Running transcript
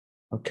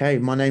Okay,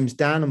 my name's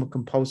Dan. I'm a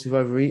compulsive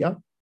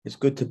overeater. It's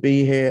good to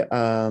be here.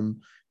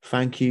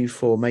 Thank you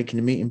for making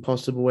the meeting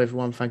possible,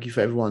 everyone. Thank you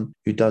for everyone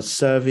who does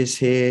service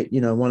here.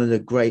 One of the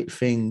great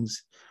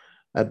things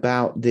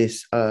about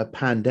this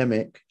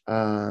pandemic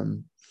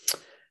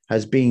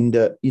has been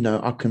that,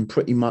 I can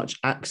pretty much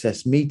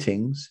access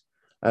meetings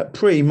at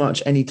pretty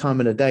much any time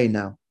of the day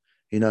now,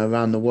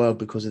 around the world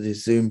because of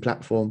this Zoom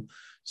platform.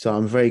 So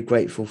I'm very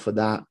grateful for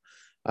that.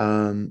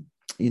 Um,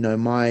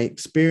 my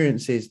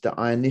experience is that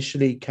I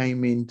initially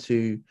came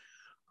into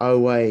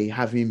OA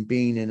having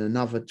been in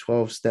another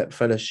 12-step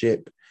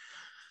fellowship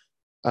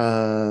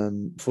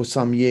for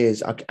some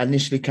years. I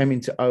initially came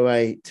into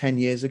OA 10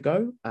 years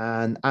ago.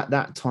 And at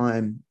that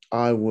time,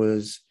 I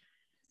was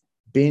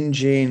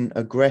binging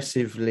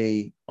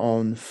aggressively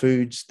on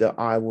foods that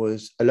I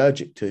was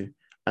allergic to.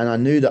 And I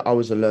knew that I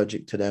was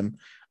allergic to them.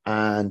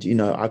 And,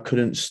 I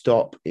couldn't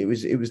stop. It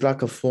was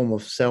like a form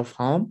of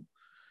self-harm.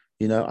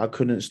 I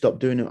couldn't stop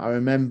doing it. I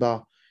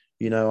remember,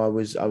 I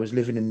was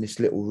living in this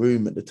little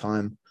room at the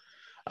time.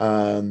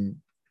 Um,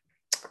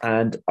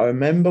 and I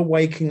remember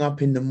waking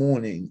up in the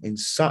morning in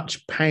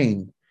such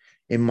pain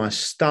in my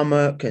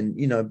stomach and,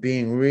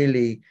 being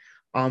really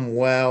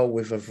unwell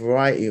with a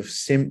variety of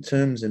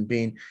symptoms and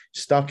being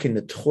stuck in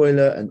the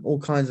toilet and all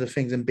kinds of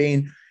things and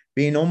being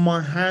on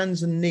my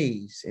hands and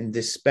knees in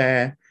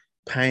despair,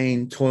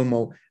 pain,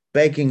 turmoil,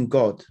 begging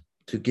God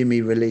to give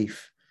me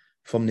relief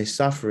from this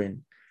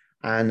suffering.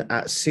 And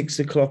at 6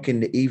 o'clock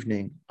in the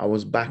evening, I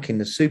was back in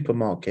the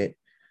supermarket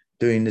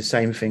doing the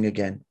same thing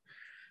again.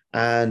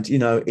 And,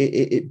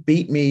 it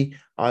beat me.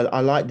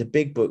 I like the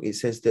big book. It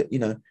says that,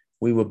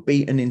 we were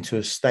beaten into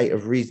a state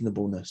of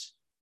reasonableness,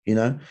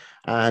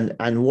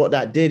 and what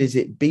that did is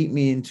it beat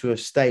me into a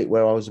state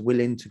where I was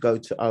willing to go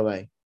to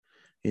OA.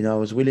 I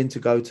was willing to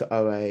go to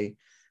OA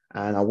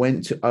and I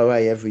went to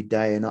OA every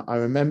day. And I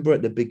remember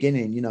at the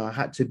beginning, I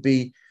had to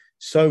be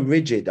so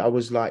rigid. I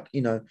was like,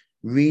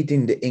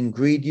 reading the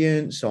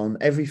ingredients on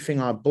everything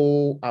I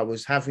bought. I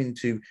was having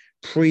to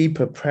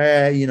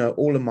pre-prepare,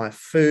 all of my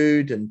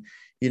food. And,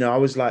 I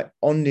was like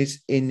on this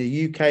in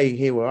the UK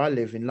here where I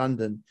live in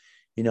London,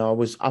 I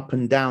was up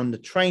and down the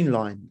train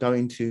line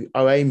going to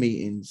OA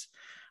meetings.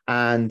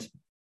 And,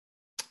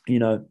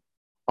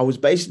 I was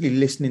basically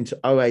listening to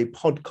OA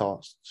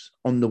podcasts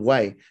on the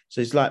way.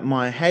 So it's like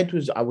my head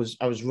was, I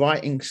was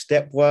writing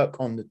step work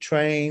on the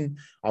train.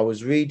 I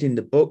was reading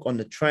the book on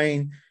the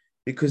train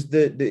because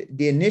the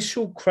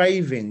initial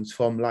cravings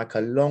from like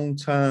a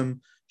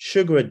long-term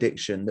sugar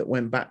addiction that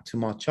went back to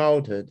my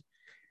childhood,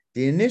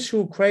 the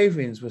initial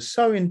cravings were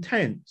so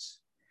intense.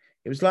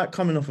 It was like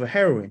coming off of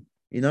heroin,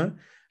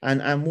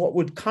 and what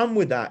would come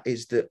with that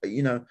is that,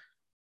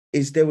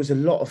 is there was a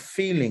lot of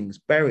feelings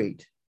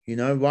buried,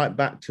 right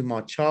back to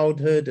my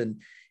childhood.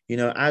 And,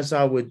 as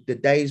the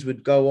days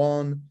would go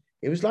on,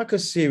 it was like a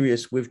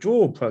serious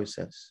withdrawal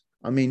process.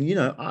 I mean,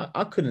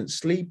 I couldn't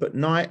sleep at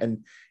night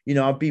and,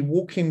 I'd be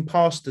walking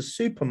past the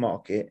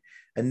supermarket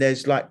and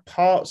there's like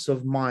parts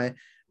of my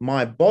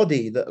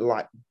body that are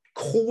like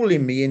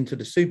calling me into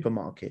the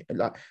supermarket.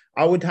 Like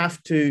I would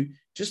have to,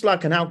 just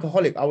like an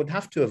alcoholic, I would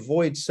have to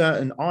avoid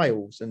certain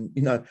aisles and,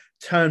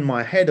 turn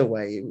my head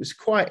away. It was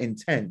quite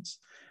intense.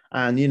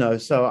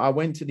 And, so I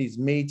went to these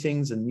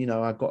meetings and,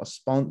 I got a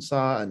sponsor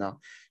and I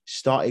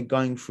started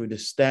going through the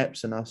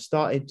steps and I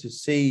started to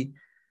see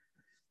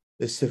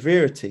the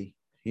severity,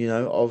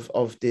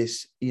 of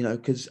this,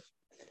 because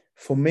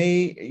for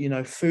me,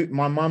 food,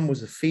 my mum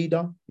was a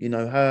feeder,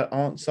 her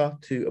answer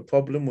to a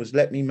problem was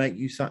let me make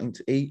you something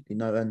to eat,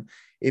 and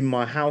in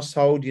my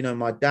household,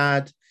 my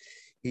dad,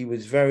 he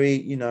was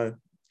very,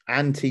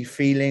 anti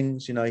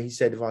feelings. He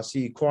said, if I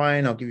see you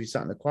crying, I'll give you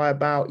something to cry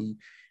about.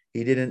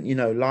 He didn't,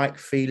 like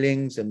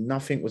feelings and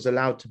nothing was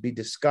allowed to be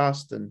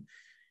discussed. And,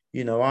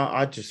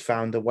 I just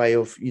found a way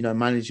of,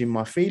 managing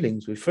my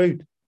feelings with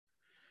food,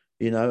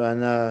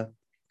 and,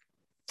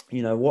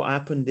 what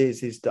happened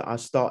is that I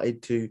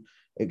started to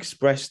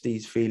express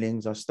these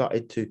feelings. I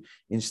started to,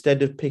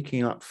 instead of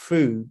picking up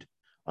food,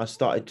 I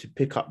started to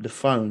pick up the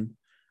phone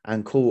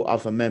and call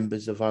other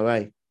members of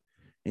OA.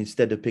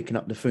 Instead of picking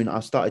up the phone,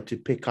 I started to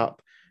pick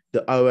up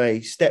the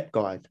OA step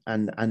guide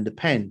and the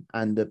pen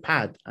and the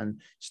pad and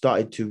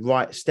started to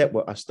write step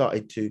work. I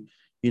started to,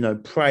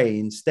 pray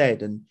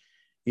instead. And,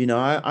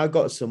 I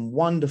got some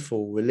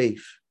wonderful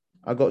relief.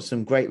 I got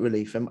some great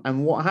relief.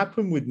 And what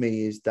happened with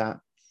me is that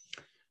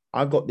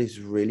I got this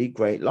really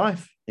great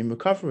life in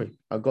recovery.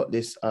 I got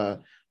this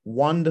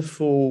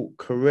wonderful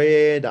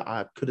career that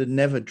I could have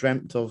never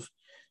dreamt of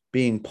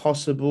being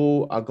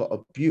possible. I got a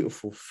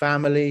beautiful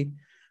family.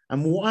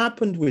 And what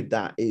happened with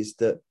that is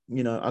that,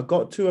 I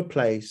got to a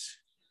place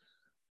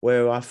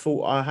where I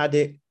thought I had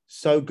it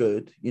so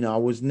good. I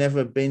was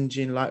never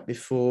binging like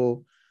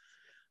before.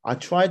 I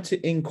tried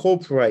to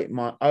incorporate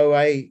my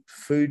OA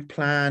food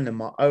plan and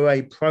my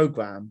OA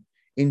program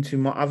into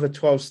my other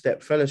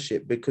 12-step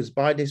fellowship, because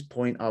by this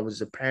point I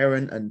was a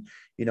parent and,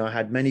 I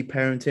had many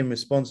parenting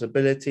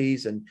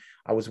responsibilities and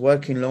I was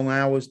working long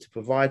hours to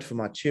provide for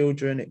my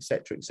children,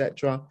 etc.,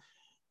 etc.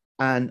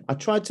 And I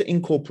tried to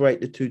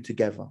incorporate the two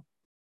together.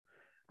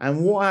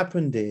 And what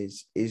happened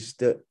is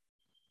that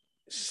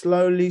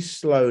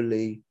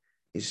slowly,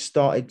 it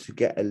started to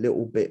get a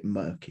little bit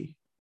murky.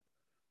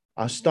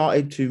 I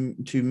started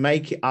to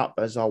make it up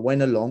as I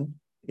went along.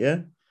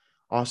 Yeah.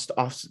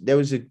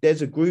 There's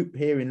a group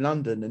here in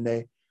London, and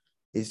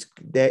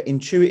they're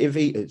intuitive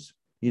eaters,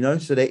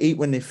 so they eat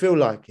when they feel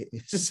like it.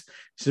 It's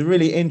a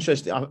really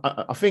interesting.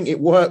 I think it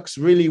works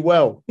really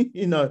well,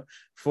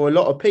 for a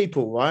lot of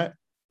people, right?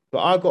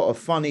 But I got a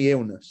funny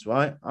illness,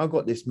 right? I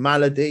got this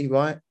malady,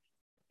 right?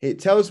 It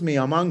tells me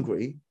I'm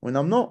hungry when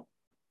I'm not,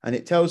 and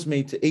it tells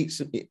me to eat.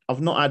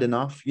 I've not had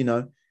enough,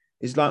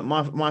 It's like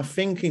my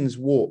thinking's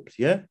warped.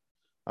 Yeah,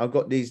 I've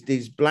got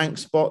these blank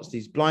spots,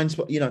 these blind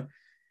spots,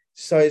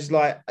 So it's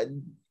like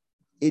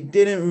it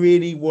didn't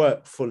really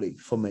work fully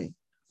for me.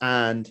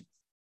 And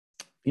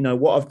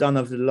what I've done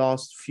over the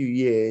last few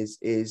years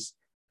is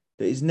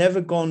that it's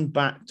never gone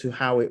back to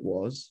how it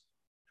was.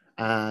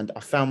 And I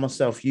found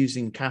myself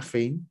using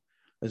caffeine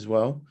as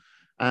well.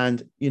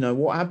 And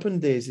what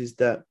happened is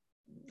that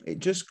it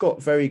just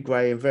got very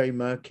grey and very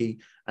murky.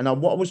 And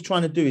what I was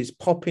trying to do is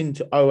pop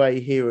into OA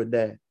here and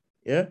there,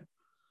 yeah,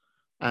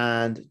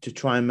 and to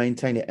try and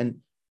maintain it.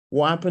 And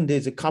what happened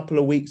is a couple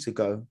of weeks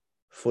ago,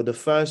 for the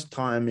first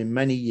time in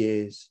many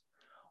years,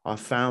 I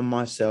found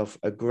myself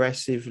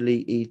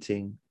aggressively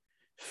eating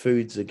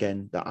foods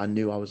again that I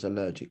knew I was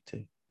allergic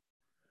to.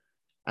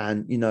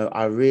 And,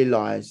 I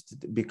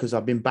realized, because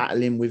I've been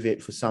battling with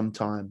it for some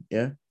time,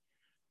 yeah,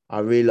 I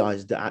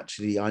realized that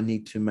actually I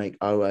need to make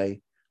OA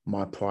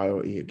my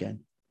priority again.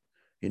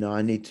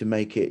 I need to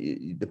make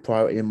it the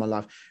priority in my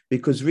life,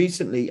 because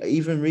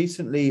even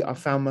recently, I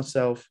found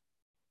myself,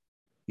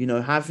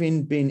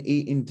 having been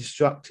eating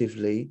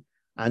destructively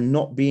and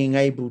not being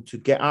able to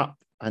get up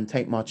and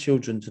take my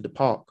children to the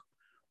park,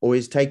 or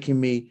it's taking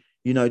me,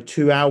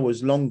 2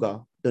 hours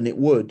longer than it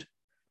would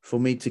for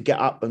me to get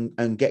up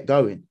and get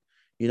going.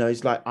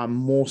 It's like I'm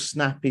more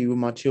snappy with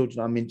my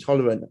children. I'm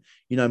intolerant.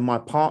 My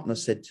partner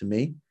said to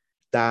me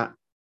that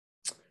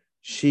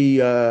she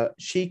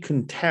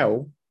can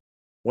tell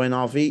when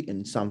I've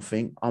eaten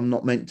something I'm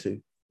not meant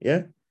to,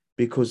 yeah,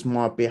 because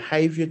my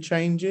behavior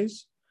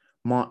changes,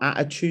 my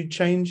attitude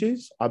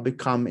changes, I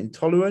become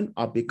intolerant,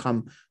 I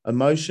become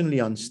emotionally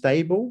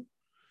unstable.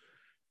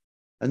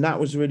 And that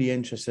was really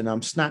interesting.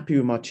 I'm snappy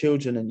with my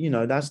children,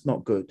 and, that's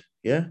not good.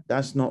 Yeah,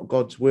 that's not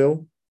God's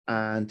will.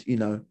 And,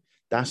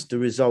 that's the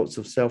results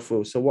of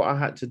self-will. So what I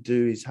had to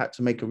do is had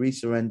to make a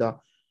resurrender.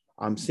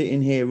 I'm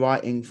sitting here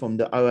writing from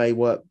the OA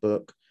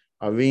workbook.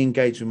 I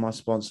re-engaged with my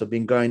sponsor. I've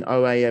been going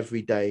OA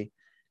every day.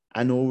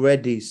 And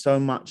already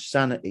so much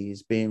sanity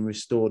is being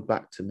restored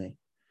back to me.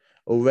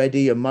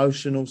 Already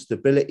emotional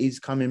stability is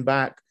coming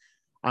back.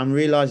 I'm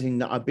realizing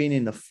that I've been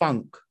in the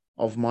funk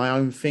of my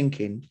own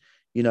thinking,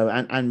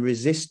 and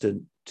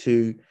resistant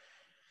to,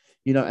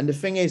 and the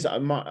thing is,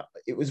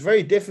 it was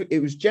very difficult.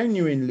 It was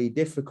genuinely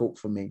difficult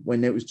for me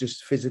when it was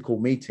just physical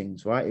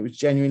meetings, right? It was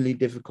genuinely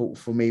difficult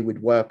for me with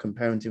work and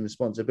parenting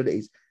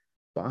responsibilities,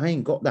 but I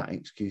ain't got that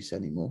excuse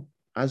anymore.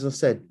 As I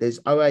said,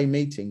 there's OA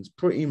meetings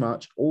pretty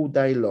much all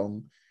day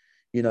long,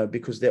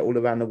 because they're all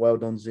around the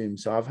world on Zoom.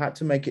 So I've had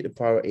to make it a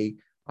priority.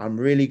 I'm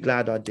really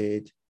glad I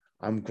did.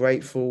 I'm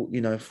grateful,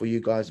 for you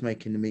guys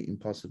making the meeting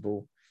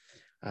possible.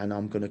 And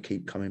I'm going to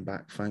keep coming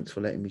back. Thanks for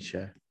letting me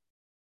share.